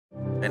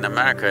In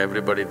America,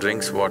 everybody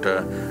drinks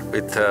water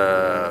with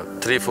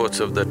 3/4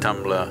 of the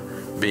tumbler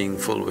being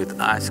full with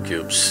ice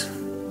cubes.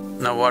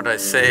 Now what I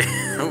say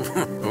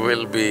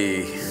will be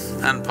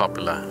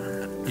unpopular.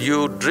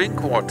 You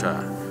drink water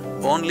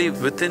only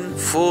within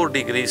 4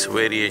 degrees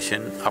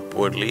variation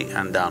upwardly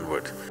and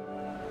downward.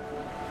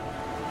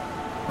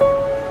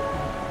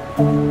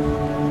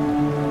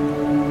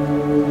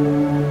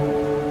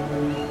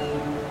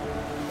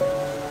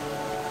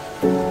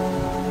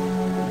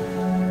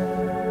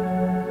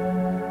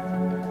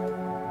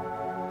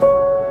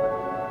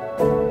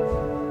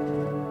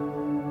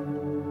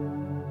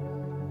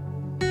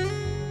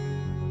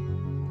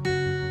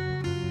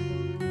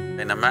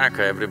 In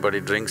America, everybody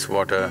drinks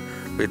water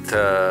with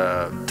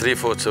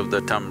 3/4 of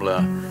the tumbler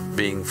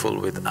being full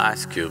with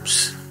ice cubes.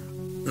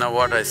 Now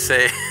what I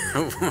say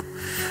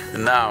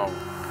now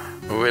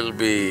will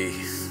be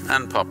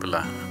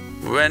unpopular.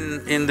 When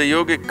in the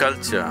yogic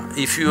culture,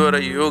 if you are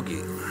a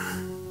yogi,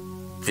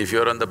 if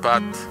you are on the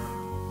path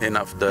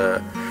of the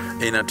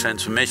inner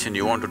transformation,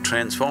 you want to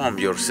transform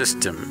your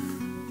system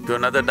to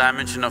another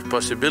dimension of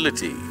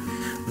possibility,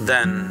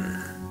 then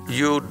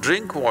you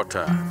drink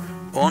water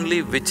only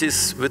which is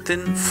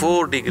within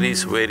 4 degrees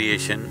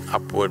variation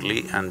upwardly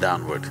and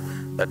downward.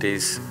 That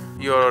is,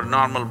 your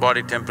normal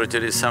body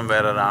temperature is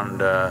somewhere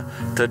around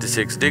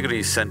 36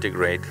 degrees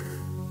centigrade.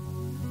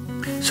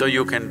 So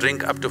you can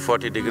drink up to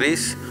 40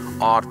 degrees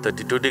or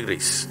 32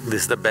 degrees.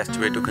 This is the best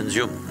way to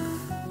consume.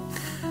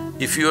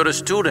 If you are a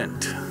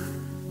student,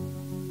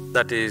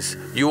 that is,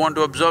 you want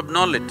to absorb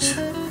knowledge,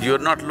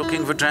 you're not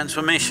looking for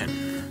transformation,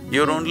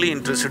 you're only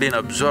interested in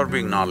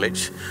absorbing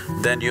knowledge,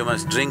 then you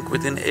must drink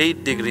within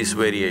 8 degrees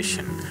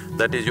variation.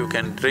 That is, you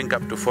can drink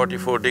up to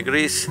 44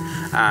 degrees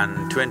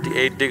and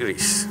 28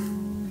 degrees.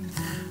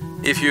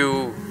 If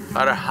you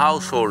are a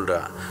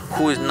householder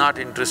who is not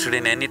interested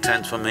in any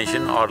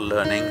transformation or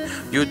learning,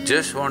 you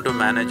just want to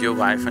manage your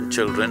wife and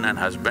children and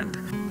husband,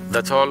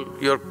 that's all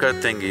your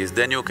thing is,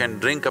 then you can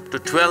drink up to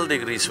 12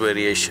 degrees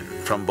variation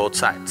from both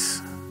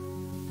sides.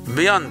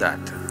 Beyond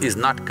that is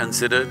not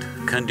considered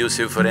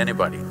conducive for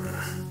anybody.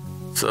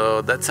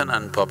 So that's an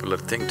unpopular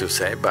thing to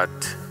say, but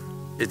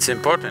it's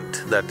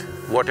important that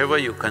whatever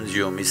you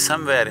consume is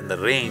somewhere in the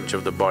range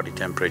of the body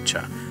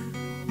temperature,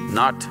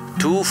 not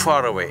too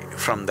far away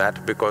from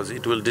that, because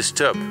it will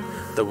disturb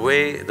the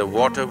way the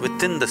water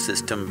within the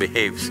system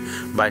behaves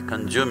by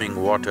consuming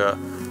water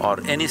or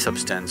any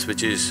substance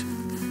which is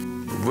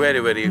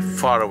very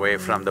far away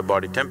from the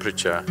body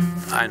temperature.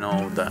 I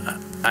know the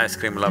ice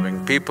cream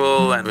loving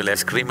people and will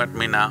scream at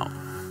me now.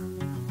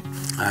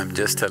 I'm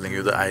just telling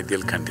you the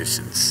ideal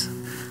conditions.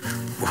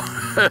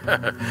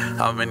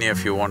 How many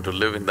of you want to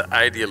live in the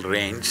ideal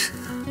range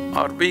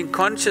or being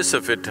conscious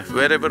of it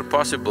wherever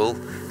possible,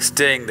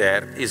 staying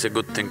there is a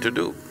good thing to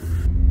do.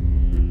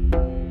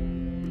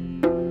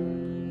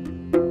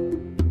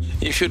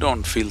 If you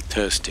don't feel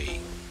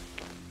thirsty,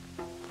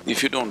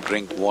 if you don't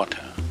drink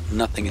water,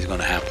 nothing is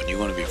gonna happen, you're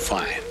gonna be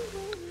fine.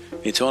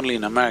 It's only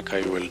in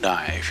America you will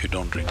die if you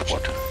don't drink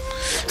water.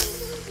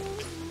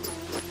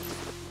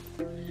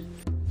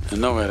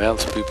 Nowhere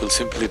else people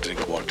simply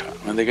drink water.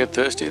 When they get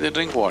thirsty, they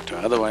drink water,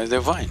 otherwise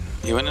they're fine,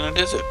 even in a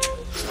desert.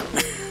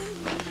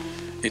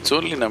 It's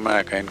only in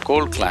America, in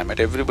cold climate,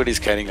 everybody's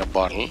carrying a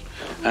bottle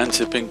and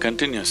sipping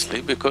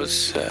continuously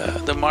because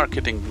the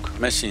marketing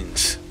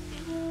machines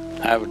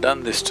have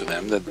done this to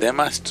them that they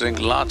must drink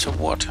lots of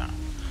water.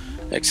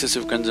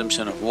 Excessive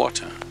consumption of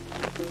water,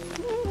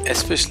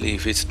 especially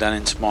if it's done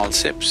in small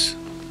sips,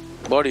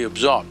 body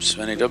absorbs.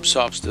 When it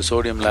absorbs, the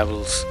sodium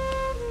levels,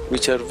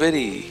 which are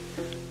very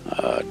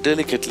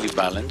delicately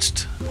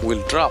balanced,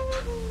 will drop.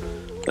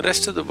 The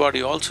rest of the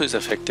body also is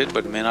affected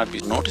but may not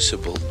be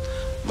noticeable,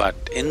 but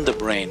in the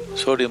brain,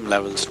 sodium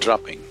levels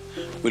dropping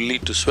will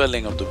lead to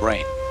swelling of the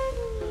brain.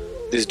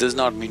 This does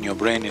not mean your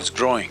brain is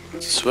growing.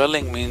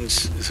 Swelling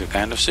means it's a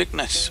kind of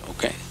sickness,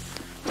 okay?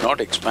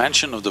 Not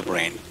expansion of the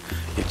brain,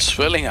 it's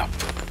swelling up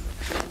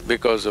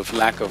because of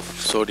lack of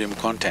sodium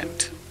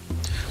content.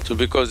 So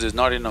because there's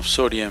not enough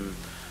sodium,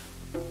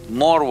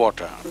 more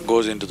water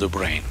goes into the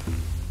brain,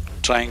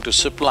 trying to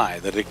supply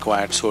the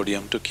required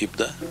sodium to keep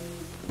the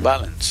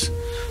balance.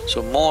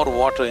 So more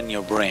water in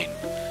your brain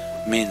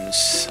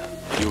means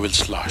you will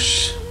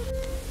slosh.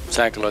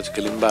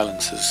 Psychological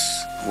imbalances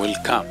will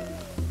come.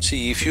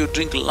 See, if you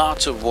drink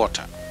lots of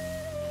water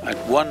at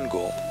one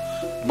go,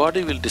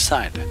 body will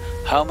decide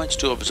how much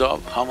to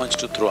absorb, how much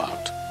to throw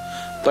out.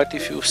 But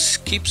if you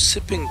keep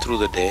sipping through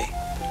the day,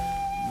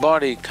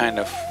 body kind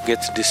of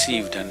gets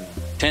deceived and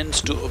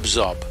tends to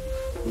absorb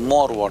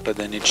more water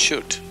than it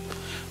should.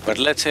 But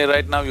let's say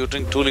right now you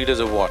drink 2 liters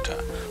of water,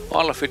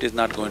 all of it is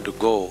not going to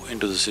go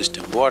into the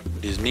system. What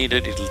is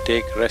needed, it'll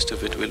take, rest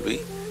of it will be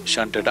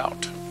shunted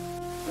out.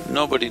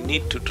 Nobody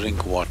need to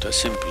drink water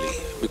simply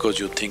because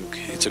you think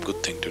it's a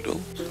good thing to do.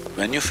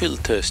 When you feel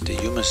thirsty,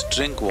 you must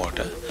drink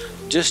water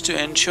just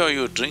to ensure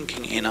you're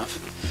drinking enough.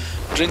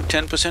 Drink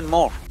 10%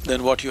 more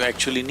than what you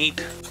actually need,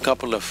 a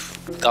couple of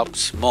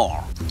cups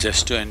more,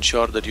 just to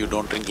ensure that you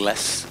don't drink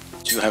less.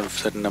 You have a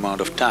certain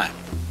amount of time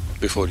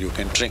before you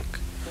can drink,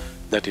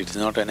 that it's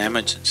not an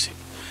emergency.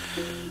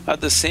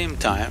 At the same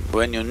time,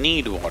 when you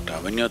need water,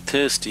 when you're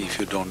thirsty, if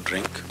you don't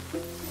drink,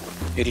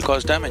 it'll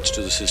cause damage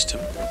to the system.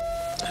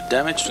 The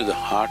damage to the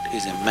heart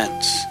is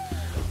immense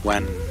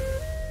when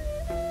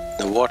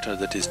the water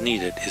that is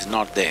needed is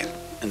not there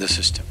in the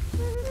system.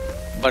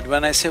 But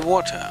when I say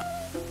water,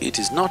 it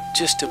is not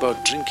just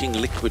about drinking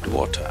liquid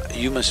water,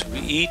 you must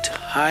eat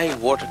high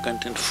water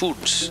content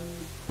foods.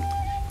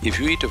 If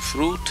you eat a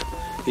fruit,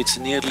 it's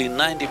nearly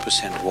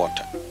 90%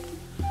 water.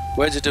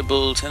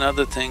 Vegetables and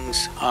other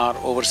things are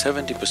over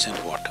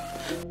 70% water.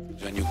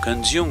 When you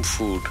consume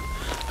food,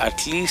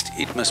 at least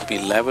it must be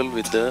level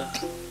with the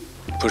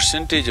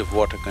percentage of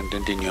water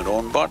content in your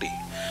own body.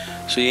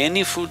 So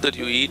any food that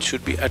you eat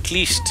should be at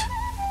least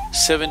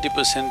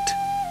 70%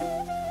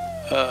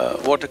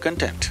 water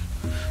content.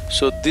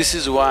 So this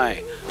is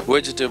why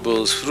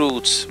vegetables,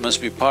 fruits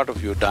must be part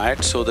of your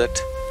diet so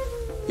that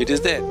it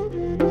is there.